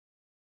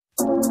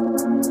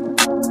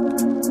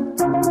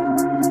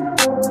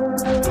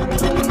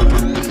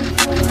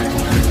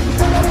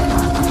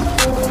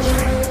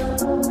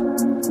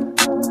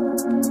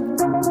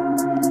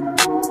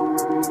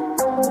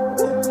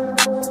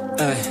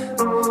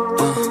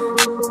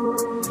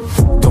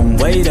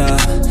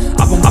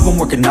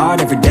working hard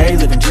every day,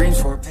 living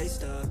dreams for a pay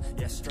stub.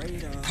 Yeah,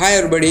 straight up. Hi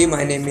everybody,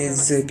 my name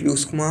is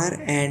Peeyus Kumar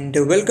and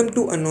welcome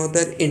to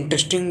another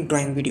interesting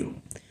drawing video.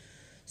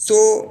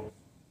 So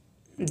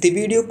the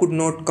video could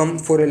not come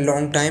for a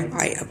long time.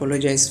 I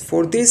apologize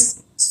for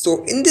this.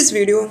 So in this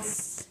video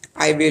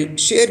I will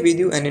share with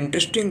you an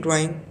interesting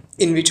drawing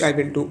in which I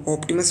will do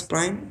Optimus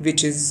Prime,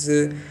 which is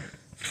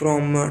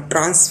from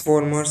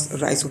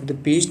Transformers Rise of the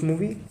Beast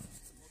movie.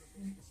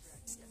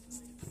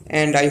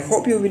 And I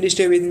hope you will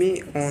stay with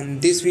me on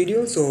this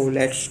video. So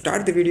let's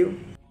start the video.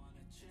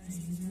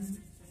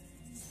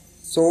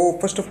 So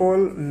first of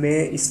all मैं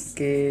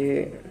इसके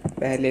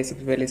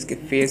सबसे पहले इसके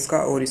face का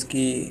और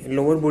इसकी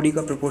lower body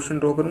का proportion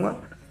draw करूँगा.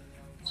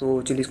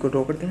 सो चलिए इसको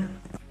ड्रॉ करते हैं.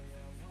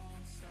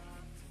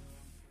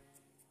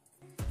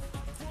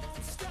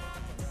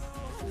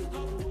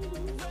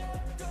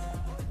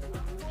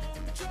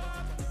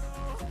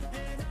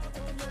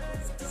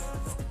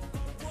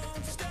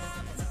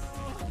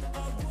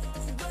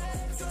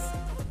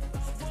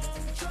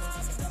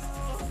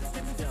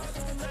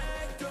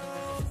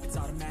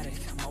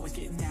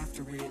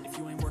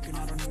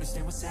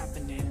 What's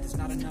happening? There's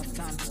not enough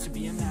time just to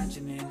be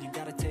imagining. You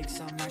gotta take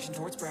some action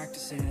towards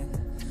practicing.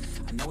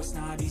 I know it's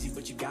not easy,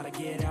 but you gotta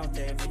get out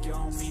there. Make your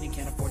own meaning,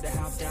 can't afford to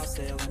have doubts.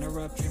 They'll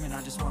interrupt dreaming,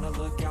 I just wanna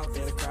look out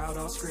there. The crowd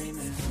all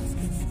screaming.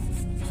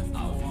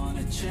 I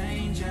wanna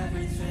change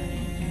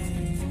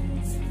everything.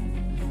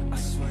 I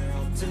swear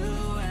I'll do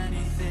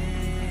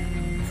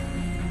anything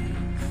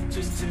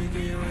just to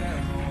get where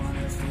I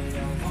wanna be.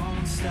 I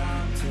won't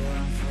stop till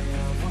I'm free.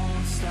 I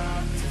won't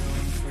stop till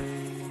I'm free.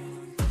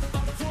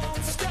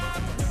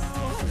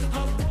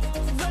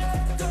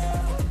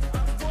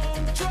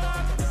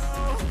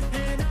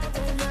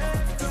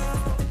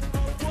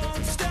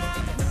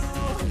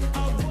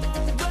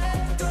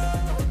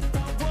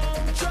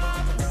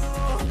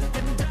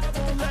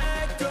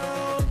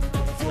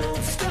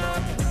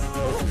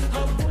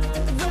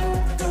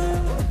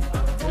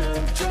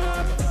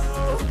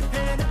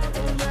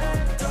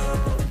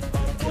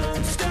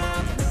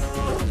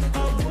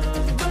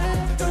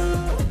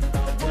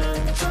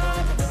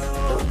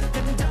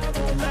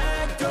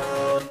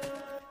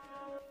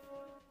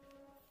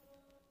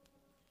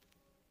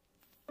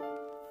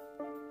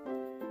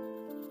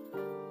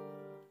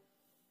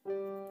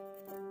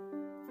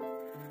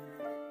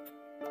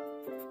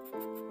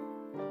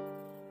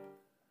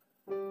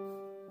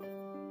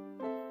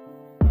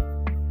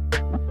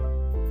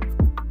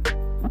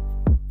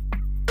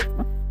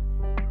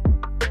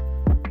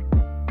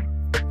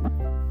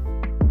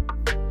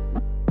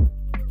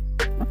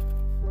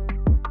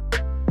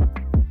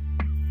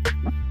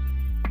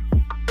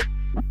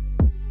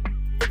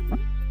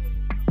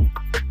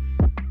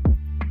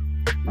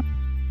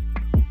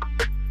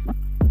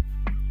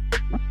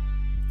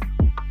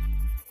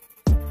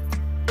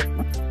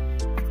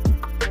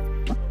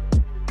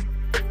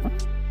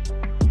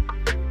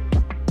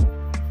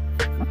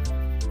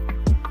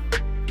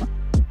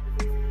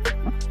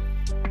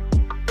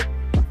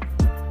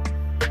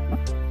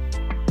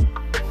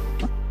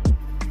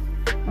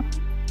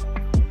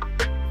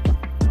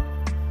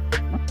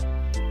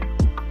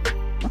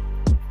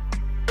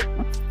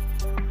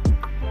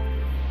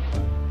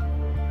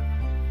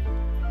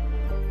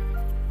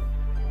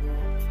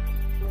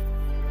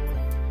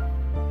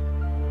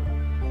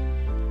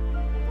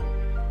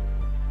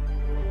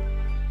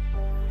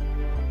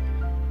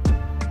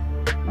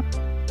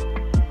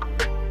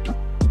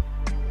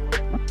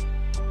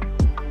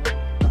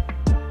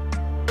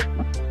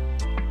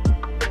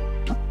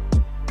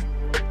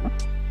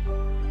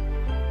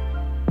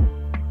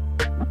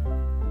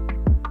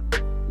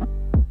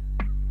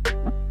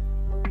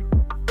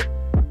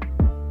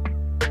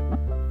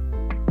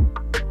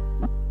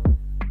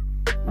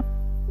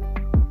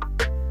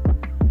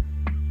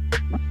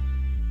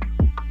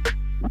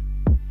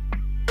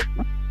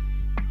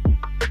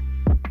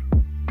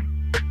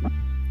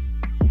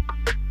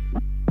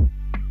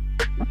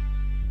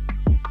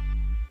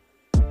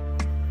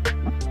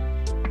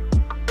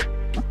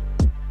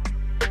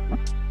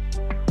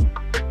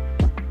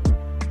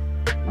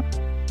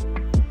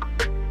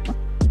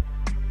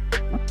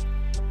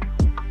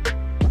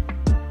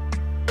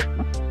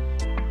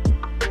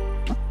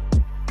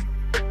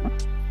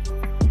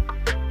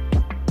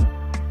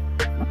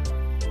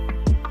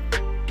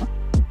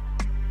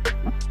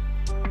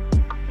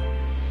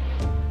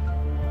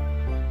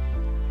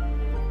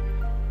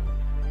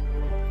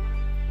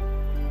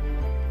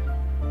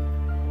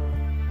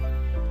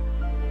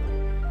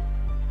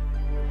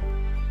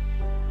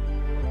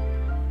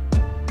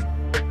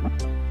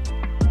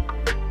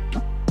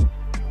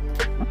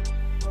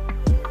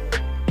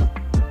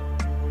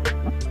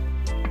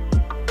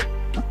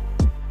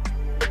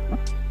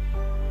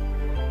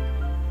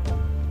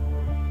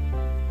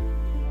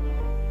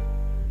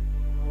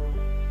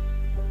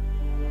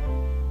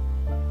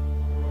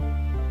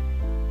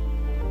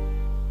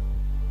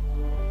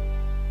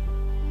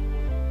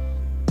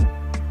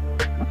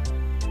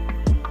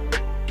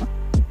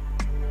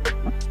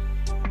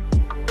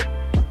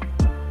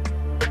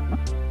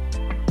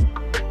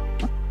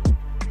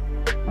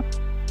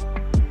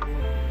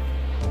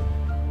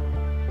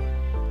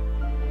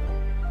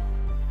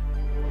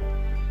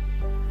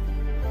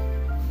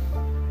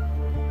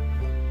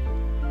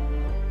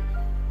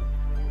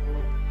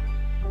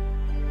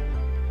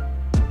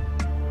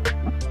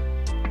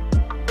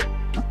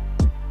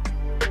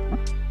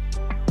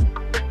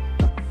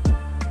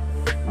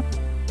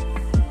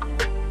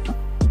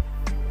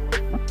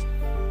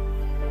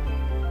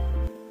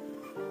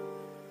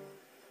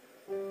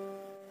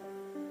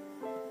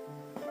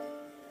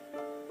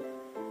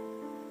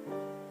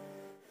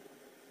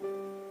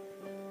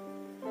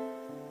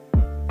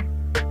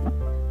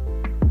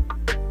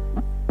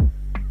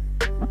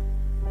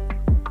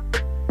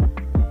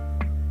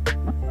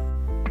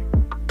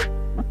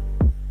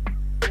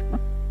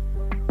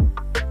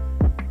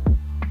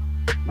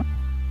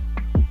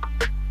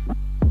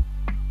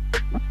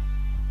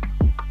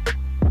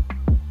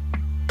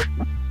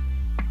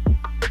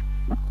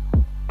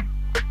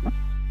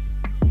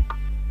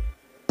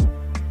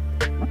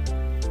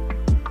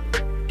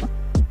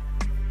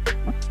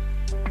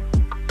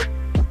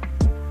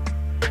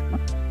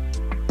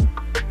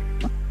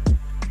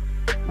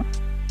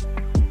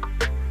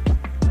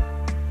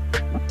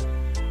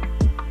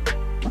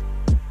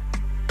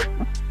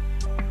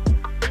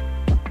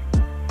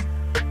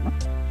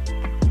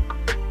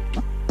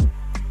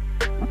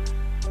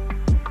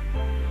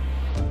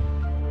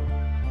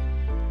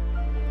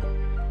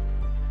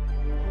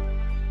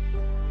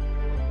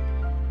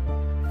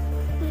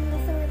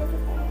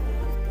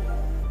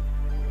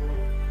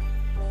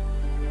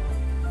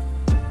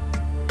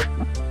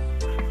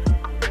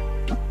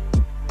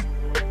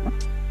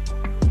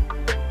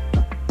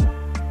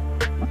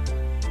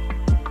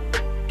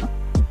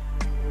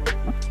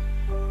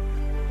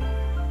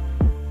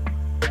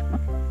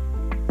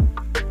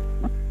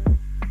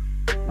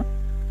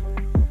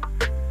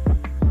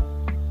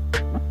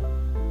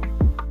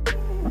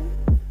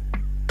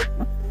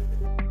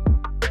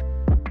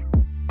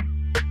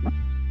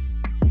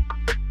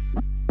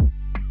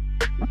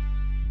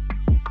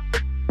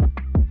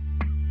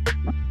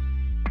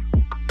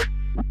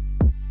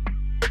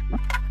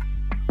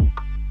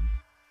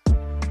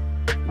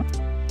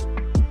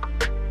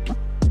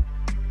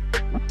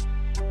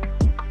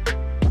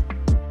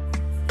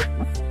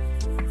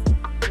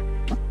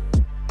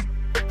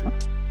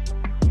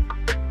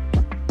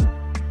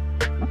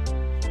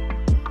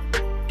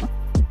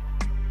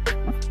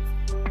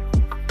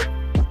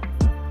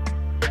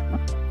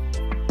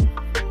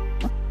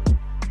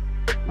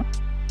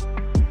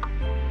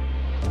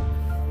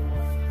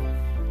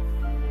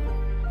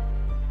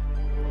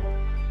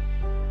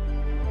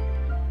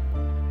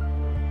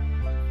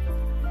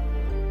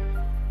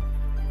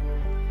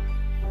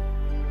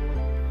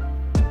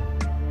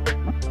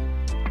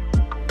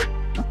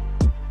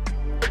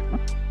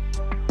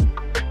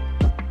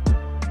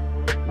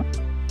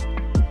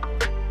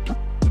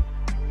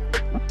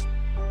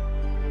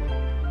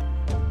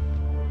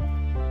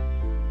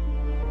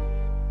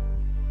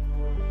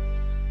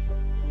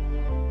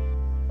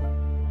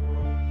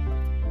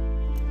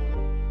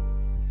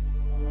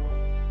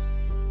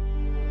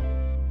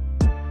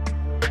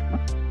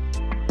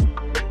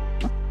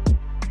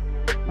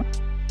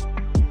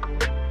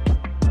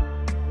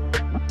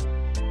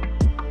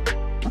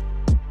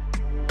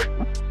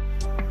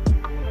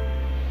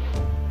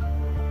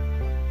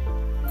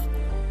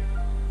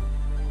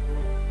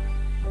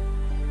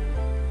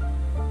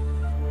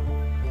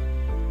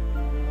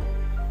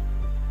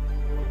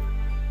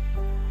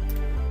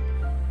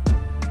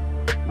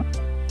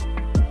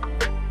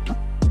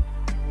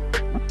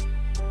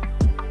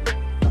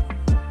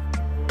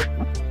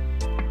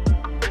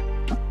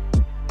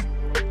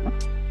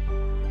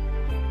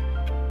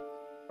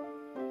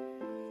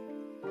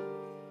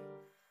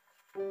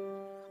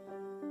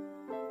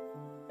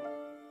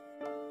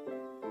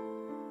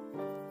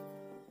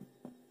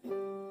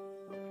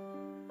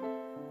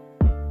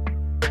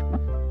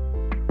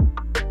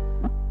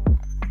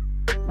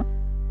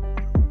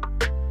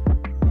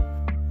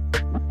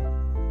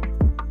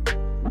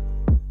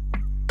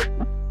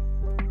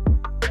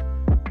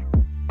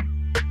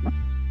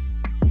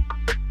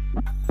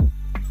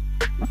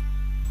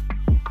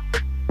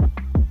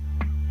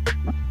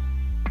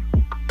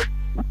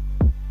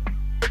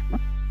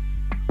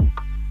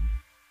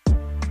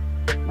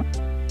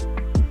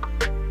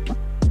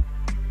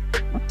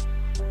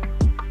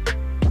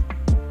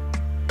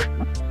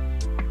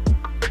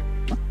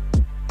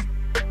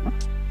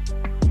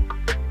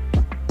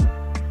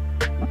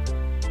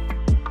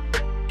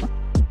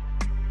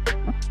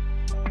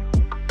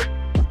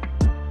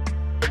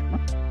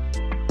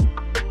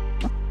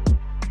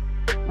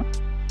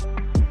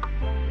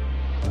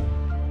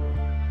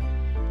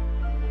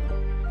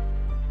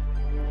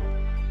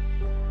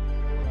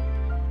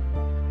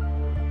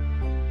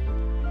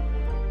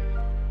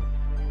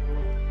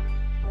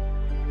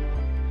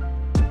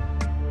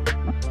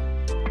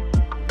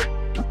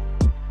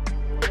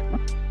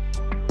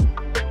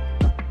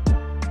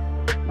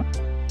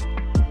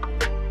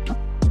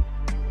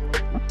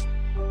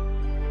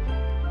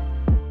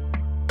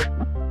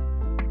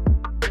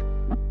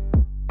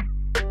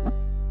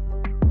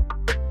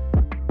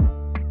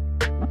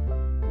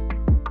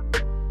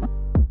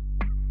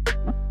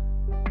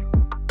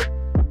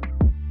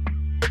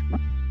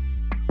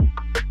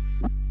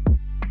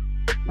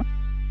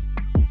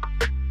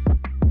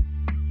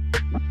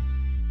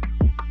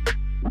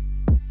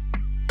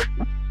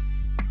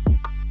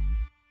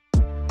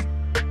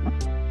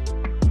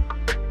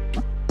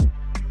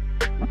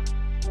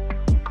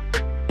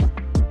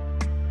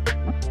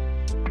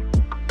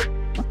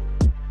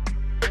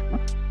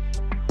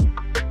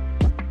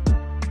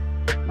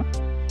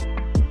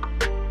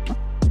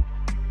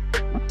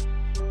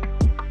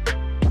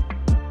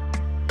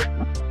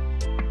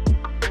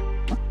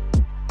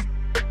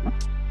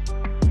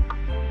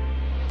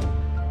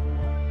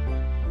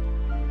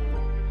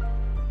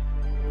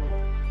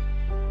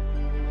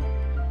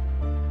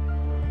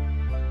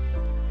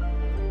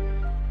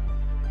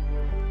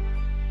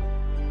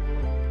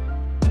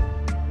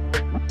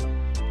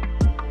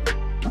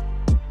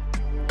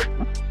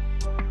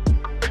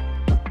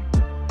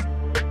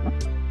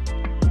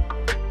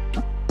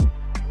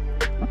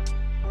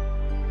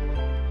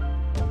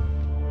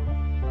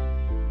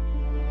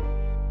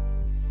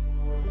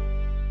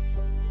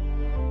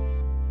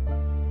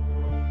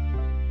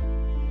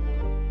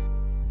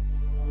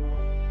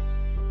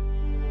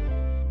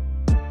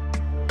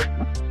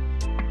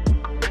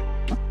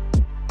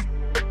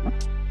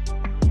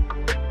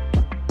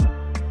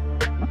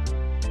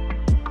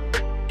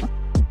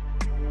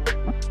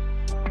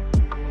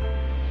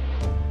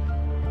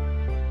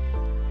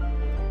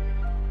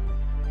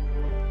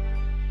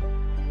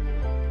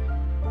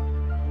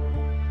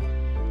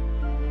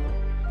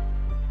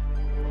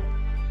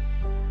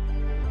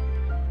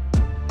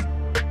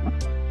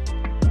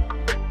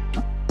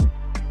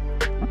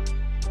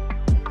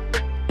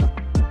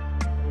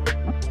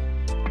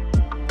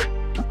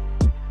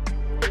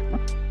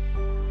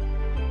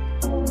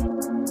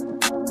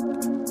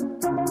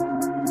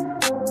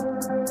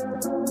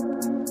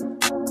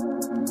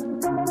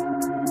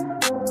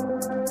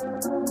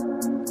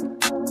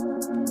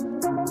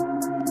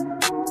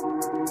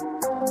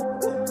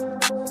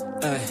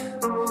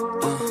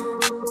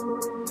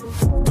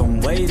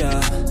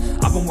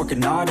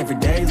 working hard every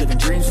day, living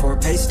dreams for a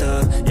pay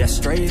stub. Yeah,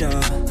 straight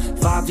up.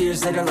 5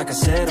 years later, like I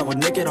said, I would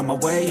make it on my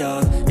way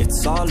up.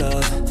 It's all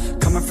love,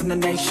 coming from the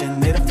nation,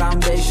 made a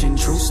foundation,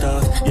 true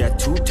stuff. Yeah,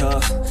 too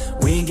tough.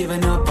 We ain't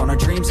giving up on our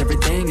dreams,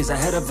 everything is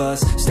ahead of us.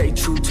 Stay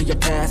true to your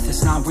path,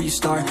 it's not where you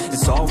start,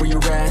 it's all where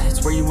you're at.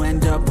 It's where you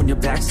end up when your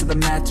back's to the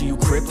mat. Do you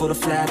cripple to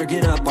flat or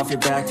get up off your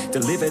back?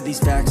 Deliver these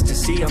facts to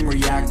see them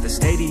react. The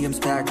stadium's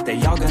packed, they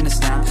all gonna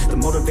snap. The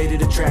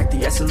motivated attract,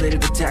 the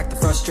escalated attack. The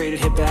frustrated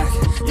hit back,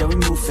 yeah we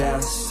move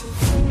fast.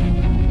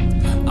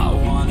 I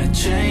wanna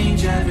change